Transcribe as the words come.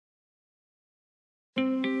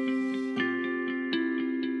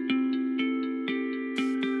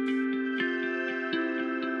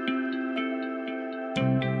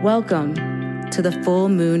Welcome to the Full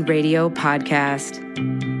Moon Radio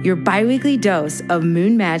Podcast, your biweekly dose of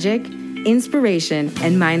moon magic, inspiration,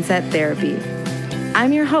 and mindset therapy.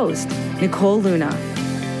 I'm your host, Nicole Luna,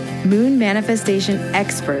 moon manifestation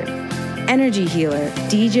expert, energy healer,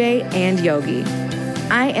 DJ, and yogi.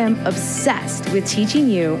 I am obsessed with teaching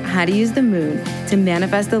you how to use the moon to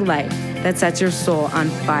manifest the light that sets your soul on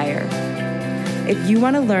fire. If you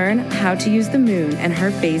want to learn how to use the moon and her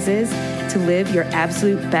phases to live your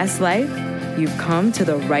absolute best life, you've come to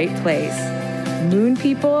the right place. Moon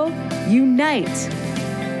people, unite!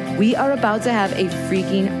 We are about to have a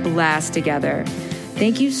freaking blast together.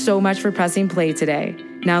 Thank you so much for pressing play today.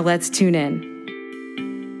 Now let's tune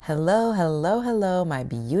in. Hello, my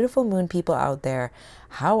beautiful moon people out there.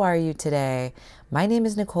 How are you today? My name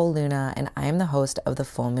is Nicole Luna, and I am the host of the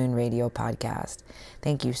Full Moon Radio Podcast.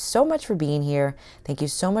 Thank you so much for being here. Thank you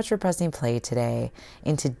so much for pressing play today.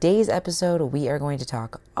 In today's episode, we are going to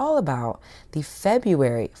talk all about the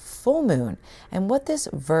February full moon and what this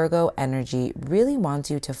Virgo energy really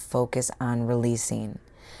wants you to focus on releasing.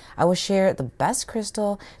 I will share the best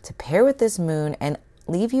crystal to pair with this moon and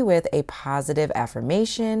leave you with a positive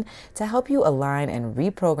affirmation to help you align and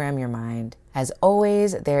reprogram your mind. As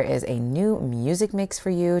always, there is a new music mix for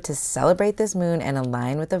you to celebrate this moon and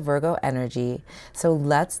align with the Virgo energy. So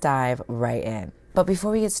let's dive right in. But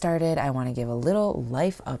before we get started, I want to give a little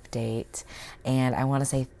life update, and I want to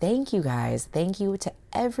say thank you guys. Thank you to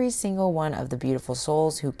every single one of the beautiful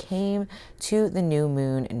souls who came to the New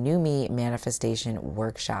Moon, New Me Manifestation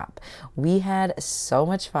Workshop. We had so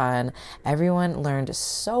much fun. Everyone learned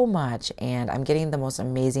so much, and I'm getting the most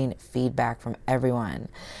amazing feedback from everyone.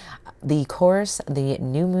 The course, the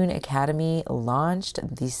New Moon Academy, launched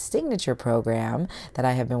the signature program that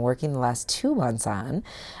I have been working the last 2 months on.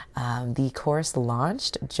 The course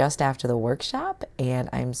launched just after the workshop, and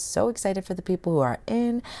I'm so excited for the people who are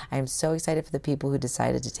in. I'm so excited for the people who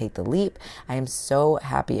decided to take the leap. I am so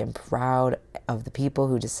happy and proud of the people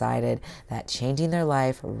who decided that changing their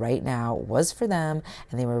life right now was for them,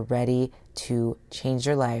 and they were ready to change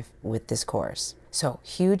their life with this course. So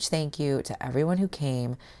huge thank you to everyone who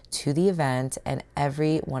came to the event and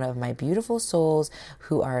every one of my beautiful souls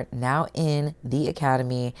who are now in the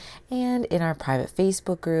Academy and in our private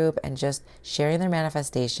Facebook group and just sharing their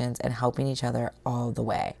manifestations and helping each other all the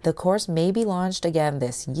way. The course may be launched again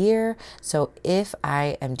this year, so if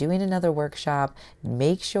I am doing another workshop,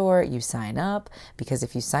 make sure you sign up, because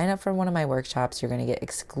if you sign up for one of my workshops, you're going to get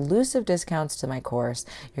exclusive discounts to my course,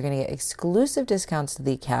 you're going to get exclusive discounts to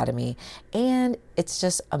the Academy, and it's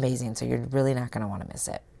just amazing, so you're really not going to want to miss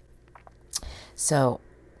it. So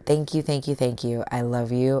thank you. I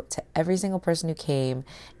love you to every single person who came,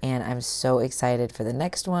 and I'm so excited for the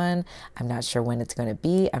next one. I'm not sure when it's going to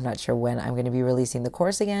be. I'm not sure when I'm going to be releasing the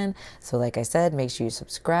course again. So like I said, make sure you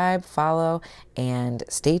subscribe, follow, and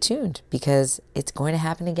stay tuned because it's going to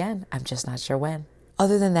happen again. I'm just not sure when.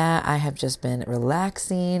 Other than that, I have just been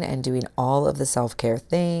relaxing and doing all of the self-care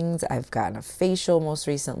things. I've gotten a facial most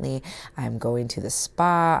recently. I'm going to the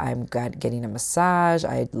spa. I'm getting a massage.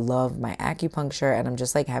 I love my acupuncture, and I'm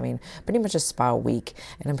just like having pretty much a spa week.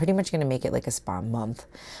 And I'm pretty much going to make it like a spa month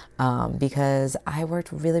because I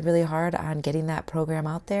worked really, really hard on getting that program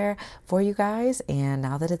out there for you guys. And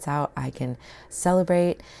now that it's out, I can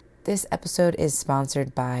celebrate. This episode is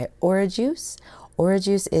sponsored by Aura Juice. Aura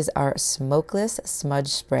Juice is our smokeless smudge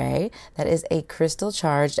spray that is a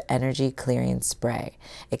crystal-charged energy clearing spray.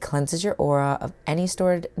 It cleanses your aura of any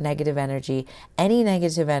stored negative energy, or any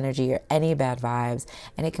bad vibes,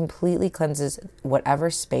 and it completely cleanses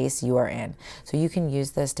whatever space you are in. So you can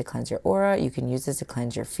use this to cleanse your aura, you can use this to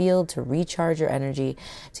cleanse your field, to recharge your energy,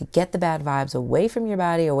 to get the bad vibes away from your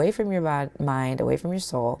body, away from your mind, away from your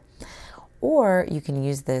soul. Or you can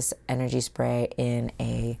use this energy spray in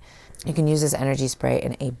a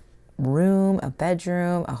room, a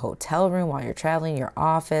bedroom, a hotel room while you're traveling, your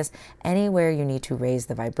office, anywhere you need to raise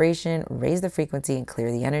the vibration, raise the frequency, and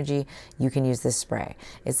clear the energy. You can use this spray.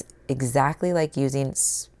 It's exactly like using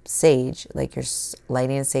sage, like you're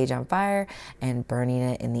lighting sage on fire and burning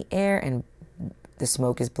it in the air, and the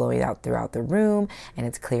smoke is blowing out throughout the room, and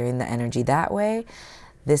it's clearing the energy that way.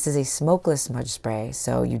 This is a smokeless smudge spray,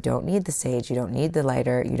 so you don't need the sage, you don't need the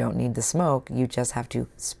lighter, you don't need the smoke. You just have to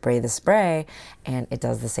spray the spray, and it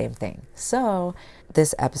does the same thing. So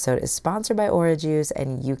this episode is sponsored by Aura Juice,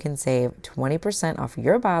 and you can save 20% off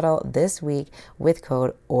your bottle this week with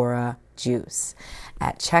code Aura Juice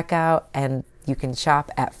at checkout, and you can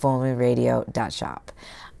shop at fullmoonradio.shop.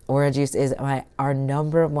 Aura Juice is our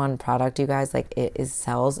number one product, you guys. Like,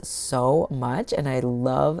 sells so much, and I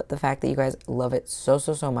love the fact that you guys love it so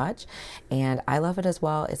much, and I love it as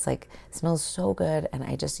well. It's like, smells so good, and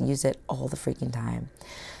I just use it all the freaking time.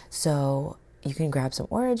 So you can grab some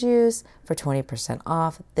Aura Juice for 20%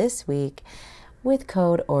 off this week with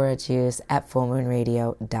code AuraJuice at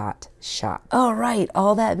fullmoonradio.shop. All right,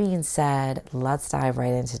 all that being said, let's dive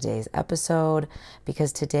right into today's episode,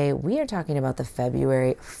 because today we are talking about the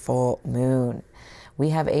February full moon. We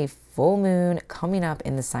have a full moon coming up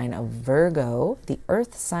in the sign of Virgo, the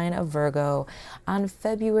earth sign of Virgo, on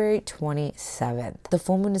February 27th. The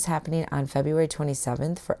full moon is happening on February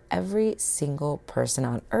 27th for every single person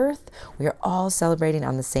on earth. We are all celebrating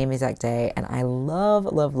on the same exact day, and I love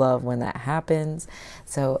when that happens.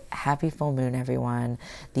 So happy full moon, everyone.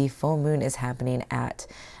 The full moon is happening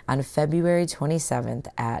on February 27th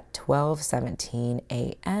at 12:17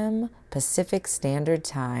 a.m. Pacific Standard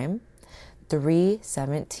Time,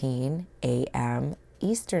 3:17 a.m.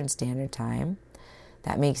 Eastern Standard Time.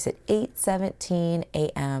 That makes it 8:17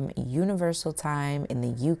 a.m. Universal Time in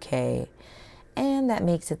the UK. And that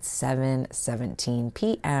makes it 7:17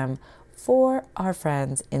 p.m. for our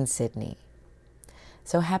friends in Sydney.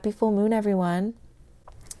 So happy full moon, everyone.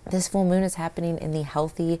 This full moon is happening in the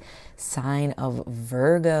healthy sign of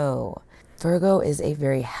Virgo. Virgo is a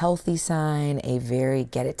very healthy sign, a very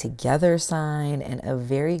get it together sign, and a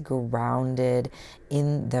very grounded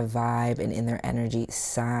in the vibe and in their energy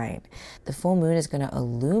sign. The full moon is going to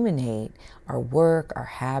illuminate our work, our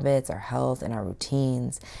habits, our health, and our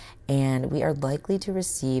routines. And we are likely to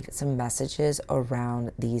receive some messages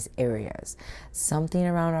around these areas. Something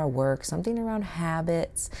around our work, something around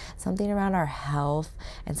habits, something around our health,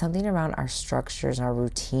 and something around our structures, our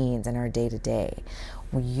routines, and our day-to-day.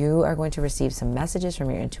 You are going to receive some messages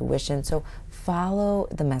from your intuition, so follow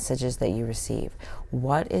the messages that you receive.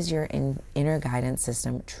 What is your inner guidance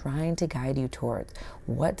system trying to guide you towards?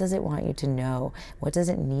 What does it want you to know? What does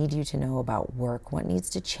it need you to know about work? What needs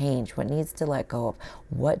to change? What needs to let go of?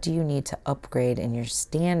 What do you need to upgrade in your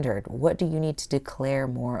standard? What do you need to declare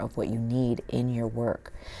more of what you need in your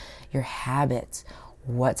work? Your habits.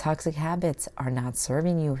 What toxic habits are not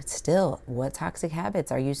serving you still? What toxic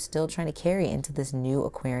habits are you still trying to carry into this new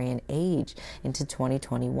Aquarian age, into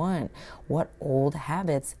 2021? What old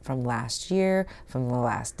habits from last year, from the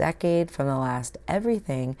last decade, from the last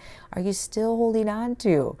everything are you still holding on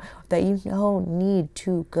to that you know need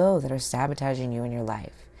to go, that are sabotaging you in your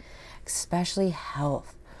life? Especially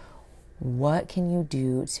health. What can you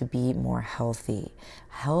do to be more healthy?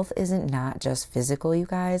 Health isn't not just physical, you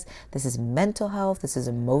guys. This is mental health, this is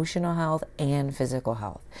emotional health, and physical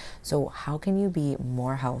health. So how can you be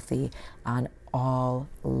more healthy on all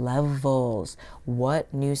levels?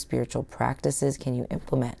 What new spiritual practices can you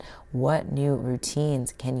implement? What new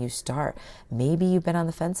routines can you start? Maybe you've been on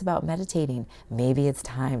the fence about meditating. Maybe it's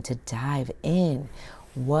time to dive in.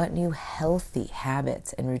 What new healthy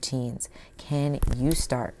habits and routines can you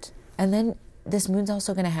start? And then this moon's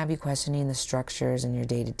also going to have you questioning the structures in your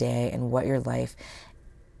day-to-day and what your life,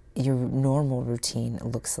 your normal routine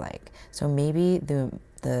looks like. So maybe your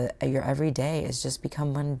everyday has just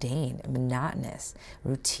become mundane, monotonous,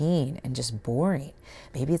 routine, and just boring.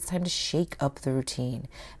 Maybe it's time to shake up the routine.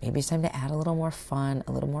 Maybe it's time to add a little more fun,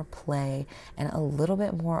 a little more play, and a little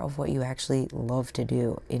bit more of what you actually love to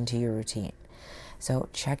do into your routine. So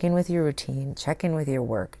check in with your routine, check in with your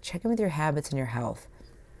work, check in with your habits and your health.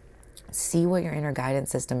 See what your inner guidance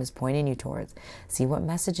system is pointing you towards. See what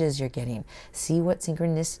messages you're getting. See what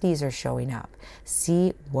synchronicities are showing up.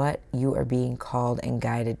 See what you are being called and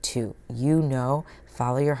guided to. You know,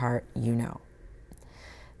 follow your heart, you know.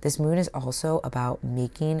 This moon is also about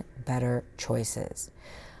making better choices.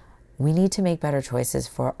 We need to make better choices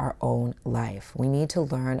for our own life. We need to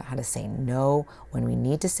learn how to say no when we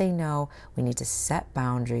need to say no. We need to set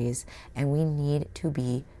boundaries, and we need to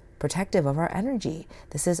be protective of our energy.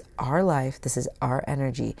 This is our life, this is our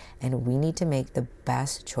energy, and we need to make the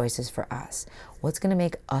best choices for us. What's going to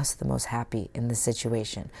make us the most happy in this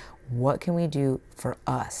situation? What can we do for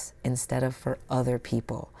us instead of for other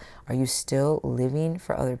people? Are you still living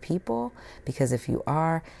for other people? Because if you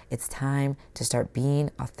are, it's time to start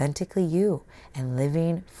being authentically you and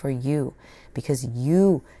living for you, because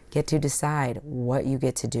you get to decide what you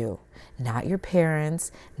get to do. Not your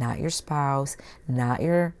parents, not your spouse, not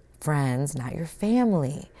your friends, not your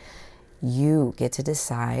family. You get to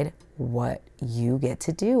decide what you get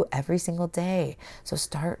to do every single day. So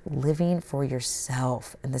start living for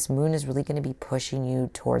yourself. And this moon is really going to be pushing you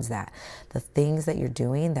towards that. The things that you're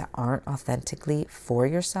doing that aren't authentically for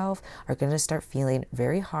yourself are going to start feeling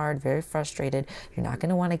very hard, very frustrated. You're not going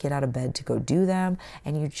to want to get out of bed to go do them.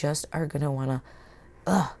 And you just are going to want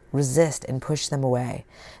to resist and push them away.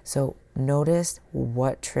 So notice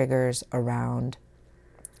what triggers around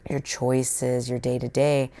your choices, your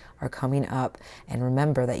day-to-day are coming up. And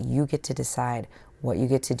remember that you get to decide what you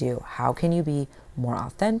get to do. How can you be more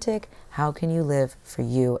authentic? How can you live for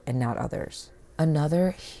you and not others? Another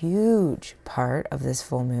huge part of this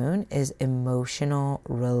full moon is emotional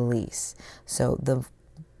release. So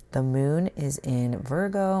the moon is in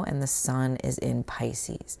Virgo and the sun is in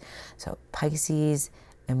Pisces. So Pisces,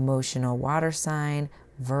 emotional water sign,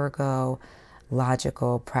 Virgo,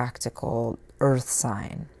 logical, practical, earth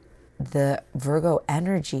sign. The Virgo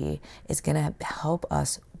energy is going to help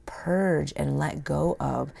us purge and let go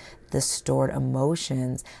of the stored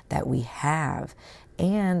emotions that we have.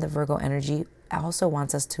 And the Virgo energy also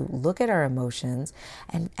wants us to look at our emotions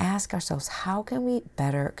and ask ourselves, how can we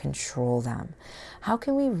better control them? How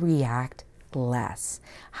can we react less?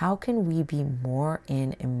 How can we be more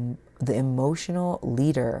in the emotional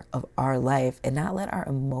leader of our life and not let our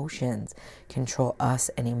emotions control us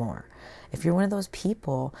anymore? If you're one of those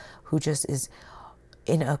people who just is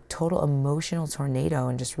in a total emotional tornado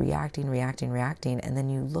and just reacting, and then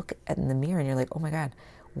you look in the mirror and you're like, oh my God,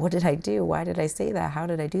 what did I do? Why did I say that? How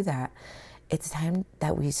did I do that? It's time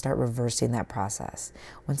that we start reversing that process.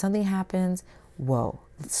 When something happens, whoa,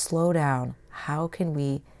 let's slow down. How can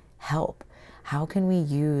we help? How can we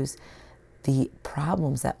use the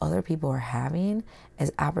problems that other people are having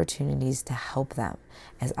as opportunities to help them,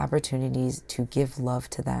 as opportunities to give love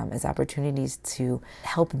to them, as opportunities to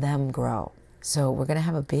help them grow? So we're going to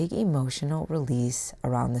have a big emotional release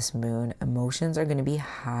around this moon. Emotions are going to be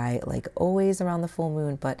high, like always around the full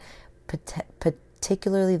moon, but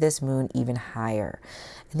particularly this moon even higher.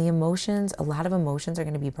 And the emotions, a lot of emotions are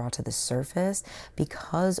going to be brought to the surface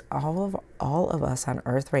because all of us on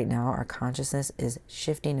earth right now, our consciousness is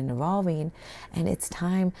shifting and evolving. And it's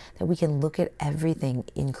time that we can look at everything,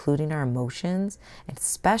 including our emotions, and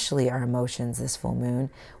especially our emotions this full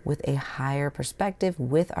moon, with a higher perspective,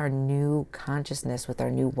 with our new consciousness, with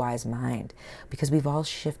our new wise mind, because we've all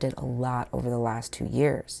shifted a lot over the last 2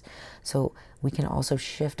 years. So we can also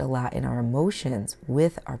shift a lot in our emotions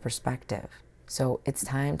with our perspective. So it's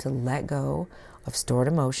time to let go of stored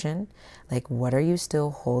emotion. Like, what are you still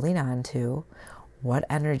holding on to? What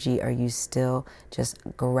energy are you still just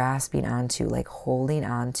grasping onto, like holding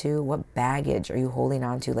on to? What baggage are you holding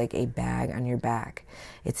on to, like a bag on your back?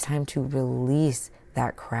 It's time to release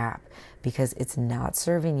that crap because it's not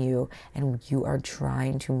serving you and you are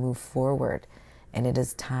trying to move forward, and it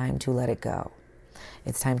is time to let it go.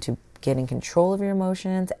 It's time to get in control of your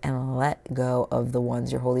emotions and let go of the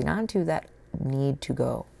ones you're holding on to that need to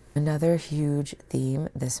go. Another huge theme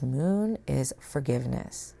this moon is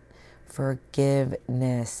forgiveness.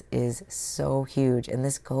 Forgiveness is so huge, and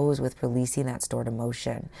this goes with releasing that stored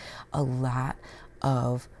emotion. A lot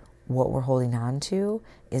of what we're holding on to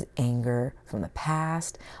is anger from the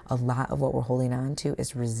past. A lot of what we're holding on to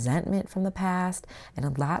is resentment from the past. And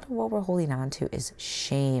a lot of what we're holding on to is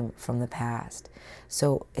shame from the past.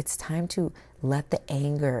 So it's time to let the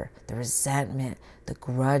anger, the resentment, the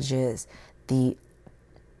grudges, the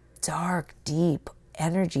dark, deep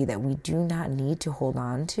energy that we do not need to hold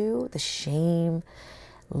on to, the shame,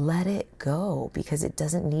 let it go because it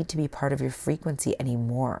doesn't need to be part of your frequency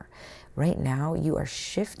anymore. Right now, you are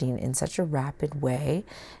shifting in such a rapid way.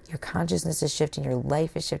 Your consciousness is shifting, your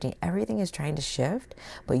life is shifting, everything is trying to shift,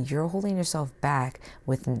 but you're holding yourself back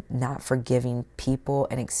with not forgiving people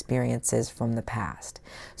and experiences from the past.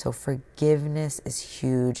 So forgiveness is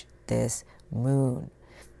huge this moon.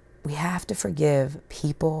 We have to forgive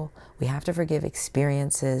people. We have to forgive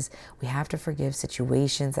experiences. We have to forgive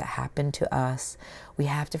situations that happened to us. We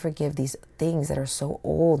have to forgive these things that are so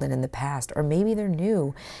old and in the past, or maybe they're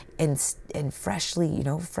new and freshly,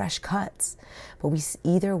 fresh cuts. But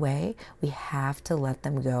either way, we have to let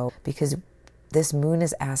them go because this moon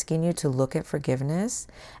is asking you to look at forgiveness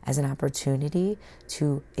as an opportunity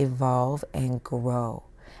to evolve and grow,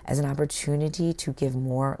 as an opportunity to give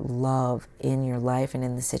more love in your life and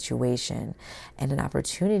in the situation, and an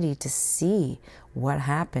opportunity to see what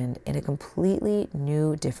happened in a completely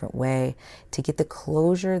new, different way, to get the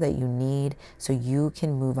closure that you need so you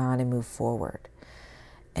can move on and move forward.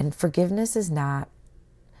 And forgiveness is not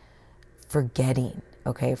forgetting,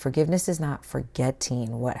 okay? Forgiveness is not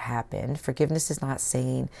forgetting what happened. Forgiveness is not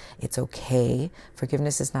saying it's okay.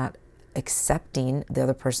 Forgiveness is not accepting the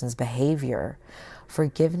other person's behavior.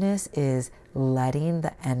 Forgiveness is letting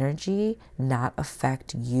the energy not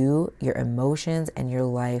affect you, your emotions, and your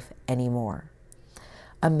life anymore.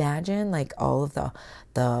 Imagine like all of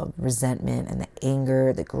the resentment and the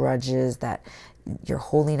anger, the grudges that you're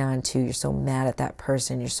holding on to. You're so mad at that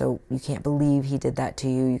person. You can't believe he did that to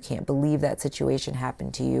you. You can't believe that situation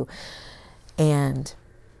happened to you. And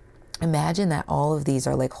imagine that all of these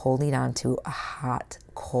are like holding on to a hot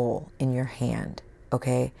coal in your hand,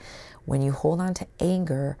 okay? When you hold on to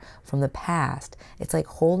anger from the past, it's like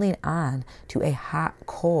holding on to a hot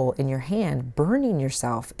coal in your hand, burning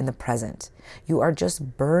yourself in the present. You are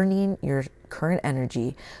just burning your current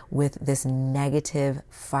energy with this negative,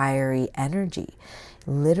 fiery energy.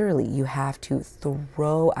 Literally, you have to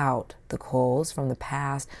throw out the coals from the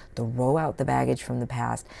past, throw out the baggage from the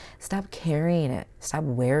past. Stop carrying it, stop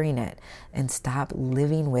wearing it, and stop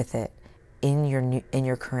living with it in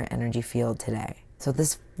your current energy field today. So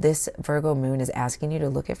this Virgo moon is asking you to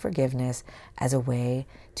look at forgiveness as a way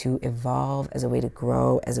to evolve, as a way to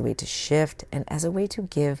grow, as a way to shift, and as a way to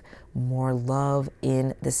give more love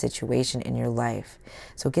in the situation in your life.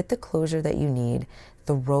 So get the closure that you need,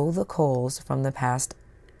 throw the coals from the past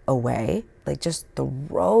away, like just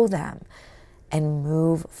throw them and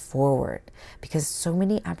move forward, because so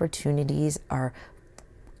many opportunities are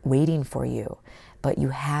waiting for you. But you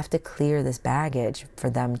have to clear this baggage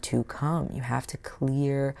for them to come. You have to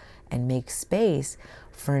clear and make space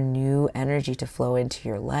for new energy to flow into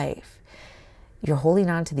your life. You're holding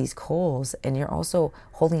on to these coals, and you're also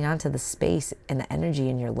holding on to the space and the energy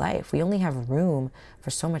in your life. We only have room for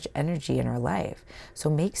so much energy in our life. So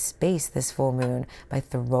make space this full moon by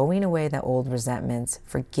throwing away the old resentments,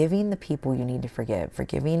 forgiving the people you need to forgive,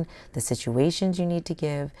 forgiving the situations you need to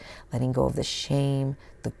give, letting go of the shame,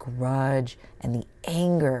 the grudge, and the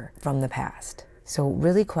anger from the past. So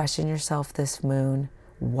really question yourself this moon.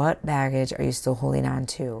 What baggage are you still holding on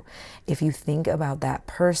to? If you think about that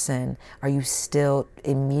person, are you still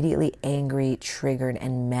immediately angry, triggered,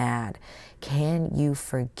 and mad? Can you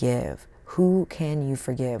forgive? Who can you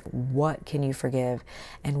forgive? What can you forgive?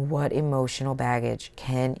 And what emotional baggage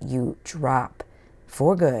can you drop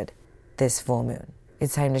for good this full moon?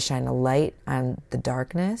 It's time to shine a light on the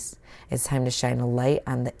darkness. It's time to shine a light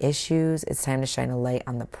on the issues. It's time to shine a light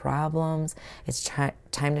on the problems. It's time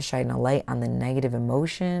to shine a light on the negative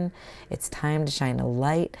emotion. It's time to shine a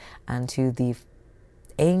light onto the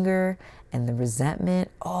anger and the resentment,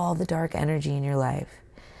 all the dark energy in your life.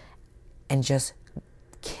 And just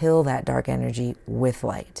kill that dark energy with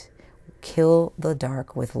light. Kill the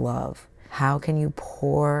dark with love. How can you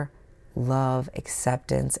pour love,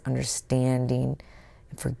 acceptance, understanding,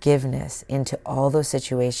 forgiveness into all those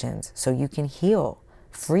situations so you can heal,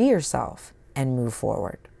 free yourself, and move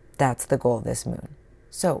forward? That's the goal of this moon.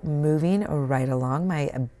 So moving right along,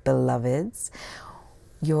 my beloveds,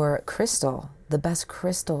 your crystal, the best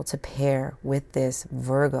crystal to pair with this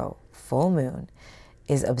Virgo full moon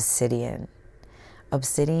is obsidian.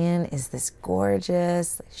 Obsidian is this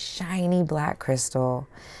gorgeous, shiny black crystal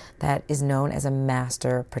that is known as a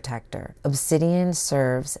master protector. Obsidian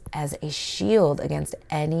serves as a shield against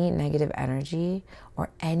any negative energy or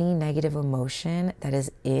any negative emotion that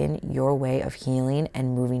is in your way of healing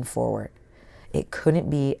and moving forward. It couldn't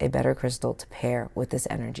be a better crystal to pair with this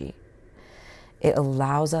energy. It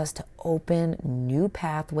allows us to open new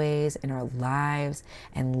pathways in our lives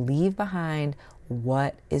and leave behind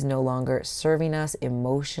what is no longer serving us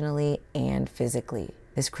emotionally and physically.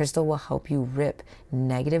 This crystal will help you rip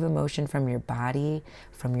negative emotion from your body,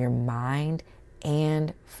 from your mind,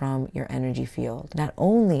 and from your energy field. Not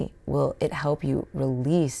only will it help you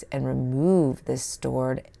release and remove this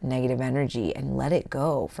stored negative energy and let it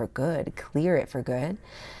go for good, clear it for good,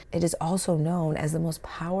 it is also known as the most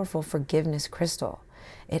powerful forgiveness crystal.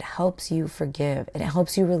 It helps you forgive. It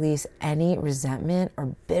helps you release any resentment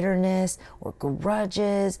or bitterness or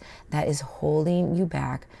grudges that is holding you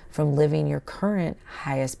back from living your current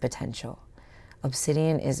highest potential.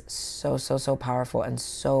 Obsidian is so powerful and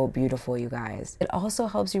so beautiful, you guys. It also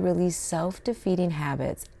helps you release self-defeating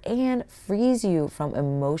habits and frees you from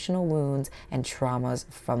emotional wounds and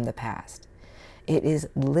traumas from the past. It is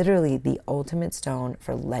literally the ultimate stone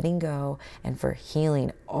for letting go and for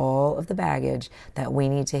healing all of the baggage that we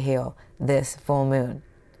need to heal this full moon.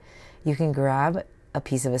 You can grab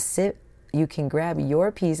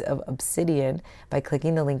your piece of obsidian by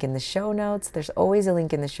clicking the link in the show notes. There's always a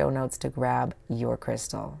link in the show notes to grab your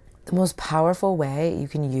crystal. The most powerful way you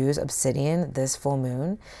can use obsidian this full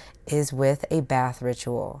moon is with a bath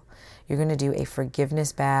ritual. You're going to do a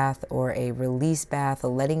forgiveness bath or a release bath, a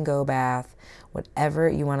letting go bath, whatever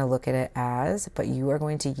you want to look at it as, but you are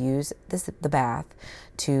going to use the bath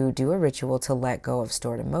to do a ritual to let go of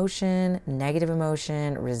stored emotion, negative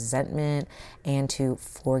emotion, resentment, and to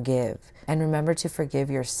forgive. And remember to forgive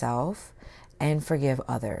yourself and forgive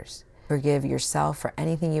others. Forgive yourself for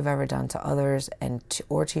anything you've ever done to others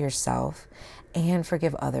or to yourself, and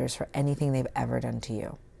forgive others for anything they've ever done to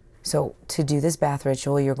you. So to do this bath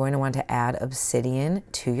ritual, you're going to want to add obsidian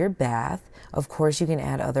to your bath. Of course, you can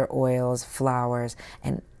add other oils, flowers,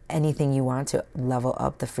 and anything you want to level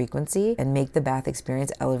up the frequency and make the bath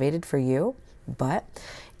experience elevated for you. But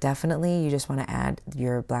definitely you just want to add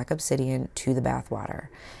your black obsidian to the bath water.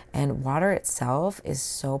 And water itself is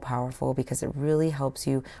so powerful because it really helps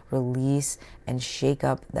you release and shake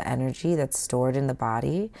up the energy that's stored in the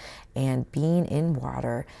body. And being in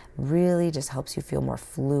water really just helps you feel more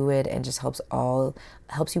fluid and just helps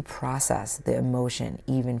you process the emotion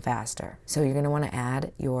even faster. So you're going to want to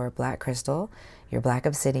add your black crystal, your black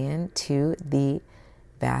obsidian to the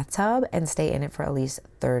bathtub and stay in it for at least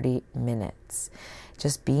 30 minutes.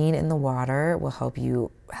 Just being in the water will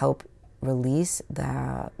help release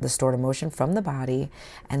the stored emotion from the body.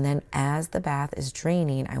 And then as the bath is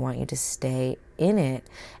draining, I want you to stay in it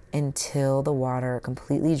until the water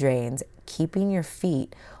completely drains, keeping your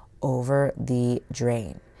feet over the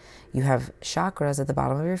drain. You have chakras at the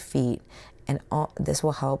bottom of your feet, and this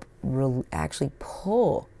will help actually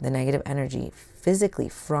pull the negative energy physically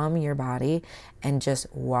from your body and just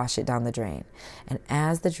wash it down the drain. And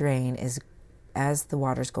as the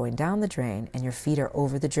water's going down the drain and your feet are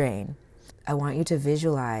over the drain, I want you to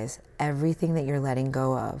visualize everything that you're letting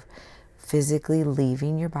go of, physically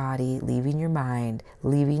leaving your body, leaving your mind,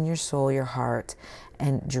 leaving your soul, your heart,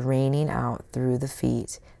 and draining out through the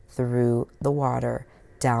feet, through the water,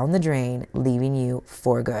 down the drain, leaving you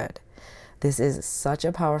for good. This is such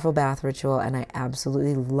a powerful bath ritual, and I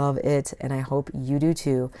absolutely love it, and I hope you do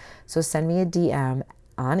too. So send me a DM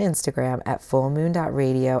on Instagram at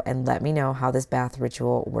fullmoon.radio and let me know how this bath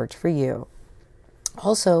ritual worked for you.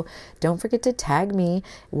 Also, don't forget to tag me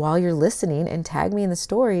while you're listening and tag me in the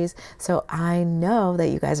stories so I know that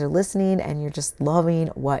you guys are listening and you're just loving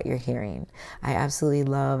what you're hearing. I absolutely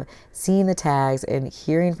love seeing the tags and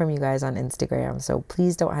hearing from you guys on Instagram. So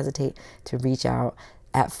please don't hesitate to reach out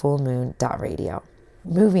at fullmoon.radio.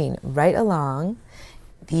 Moving right along,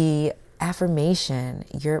 the affirmation,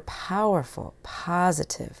 your powerful,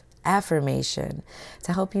 positive affirmation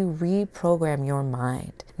to help you reprogram your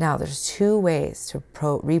mind. Now, there's two ways to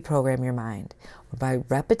reprogram your mind. By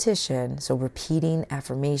repetition, so repeating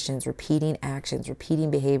affirmations, repeating actions,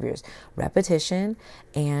 repeating behaviors, repetition,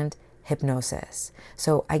 and hypnosis.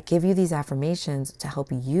 So I give you these affirmations to help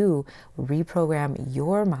you reprogram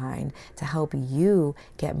your mind, to help you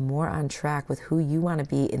get more on track with who you want to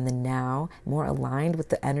be in the now, more aligned with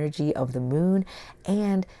the energy of the moon.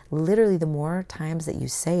 And literally, the more times that you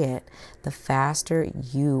say it, the faster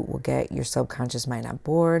you will get your subconscious mind on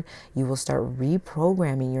board. You will start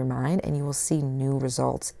reprogramming your mind and you will see new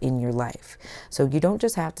results in your life. So you don't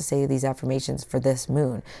just have to say these affirmations for this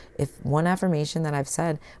moon. If one affirmation that I've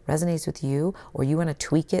said resonates with you, or you want to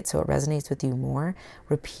tweak it so it resonates with you more,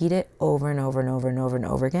 repeat it over and over and over and over and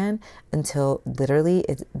over again until literally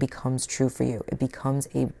it becomes true for you. It becomes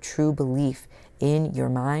a true belief in your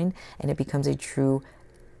mind, and it becomes a truth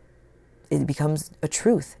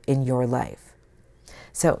in your life.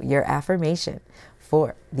 So your affirmation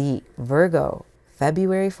for the Virgo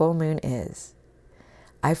February full moon is: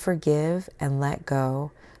 I forgive and let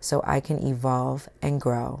go so I can evolve and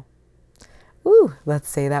grow. Ooh, let's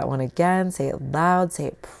say that one again. Say it loud, say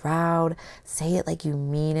it proud, say it like you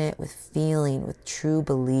mean it, with feeling, with true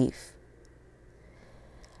belief.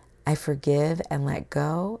 I forgive and let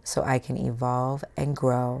go so I can evolve and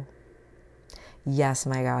grow. Yes,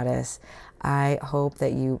 my goddess. I hope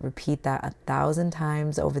that you repeat that 1,000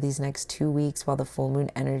 times over these next 2 weeks while the full moon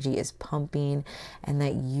energy is pumping, and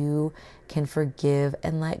that you can forgive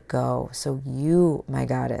and let go so you, my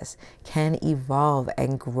goddess, can evolve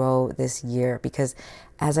and grow this year. Because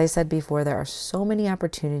as I said before, there are so many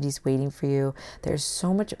opportunities waiting for you. There's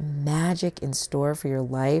so much magic in store for your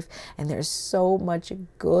life, and there's so much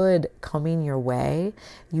good coming your way.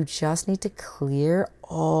 You just need to clear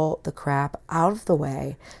all the crap out of the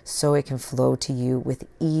way so it can flow to you with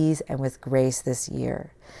ease and with grace this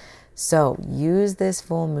year. So use this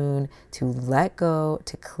full moon to let go,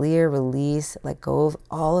 to clear, release, let go of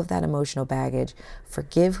all of that emotional baggage.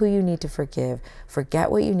 Forgive who you need to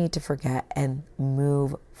forget what you need to forget, and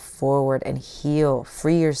move forward and heal,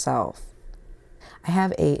 free yourself. I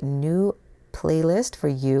have a new playlist for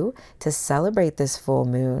you to celebrate this full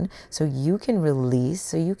moon so you can release,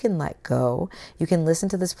 so you can let go. You can listen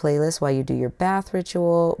to this playlist while you do your bath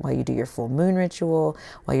ritual, while you do your full moon ritual,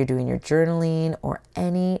 while you're doing your journaling or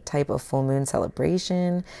any type of full moon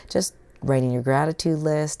celebration, just writing your gratitude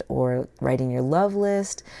list or writing your love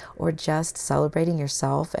list or just celebrating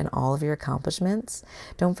yourself and all of your accomplishments.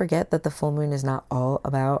 Don't forget that the full moon is not all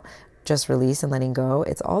about just release and letting go.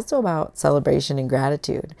 It's also about celebration and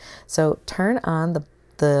gratitude. So turn on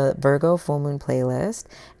the Virgo full moon playlist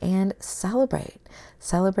and celebrate.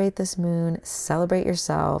 Celebrate this moon, celebrate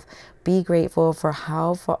yourself, be grateful for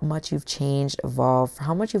how much you've changed, evolved, for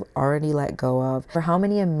how much you've already let go of, for how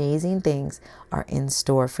many amazing things are in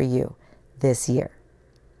store for you this year.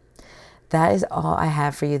 That is all I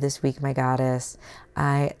have for you this week, my goddess.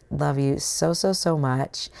 I love you so, so, so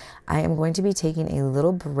much. I am going to be taking a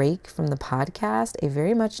little break from the podcast, a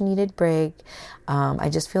very much needed break. I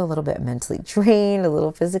just feel a little bit mentally drained, a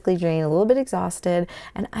little physically drained, a little bit exhausted,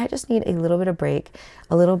 and I just need a little bit of break,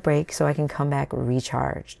 so I can come back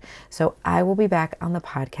recharged. So I will be back on the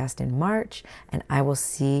podcast in March, and I will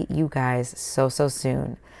see you guys so, so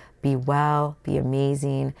soon. Be well, be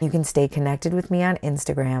amazing. You can stay connected with me on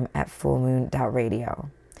Instagram at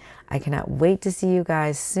fullmoon.radio. I cannot wait to see you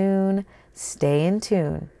guys soon. Stay in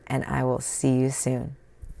tune, and I will see you soon.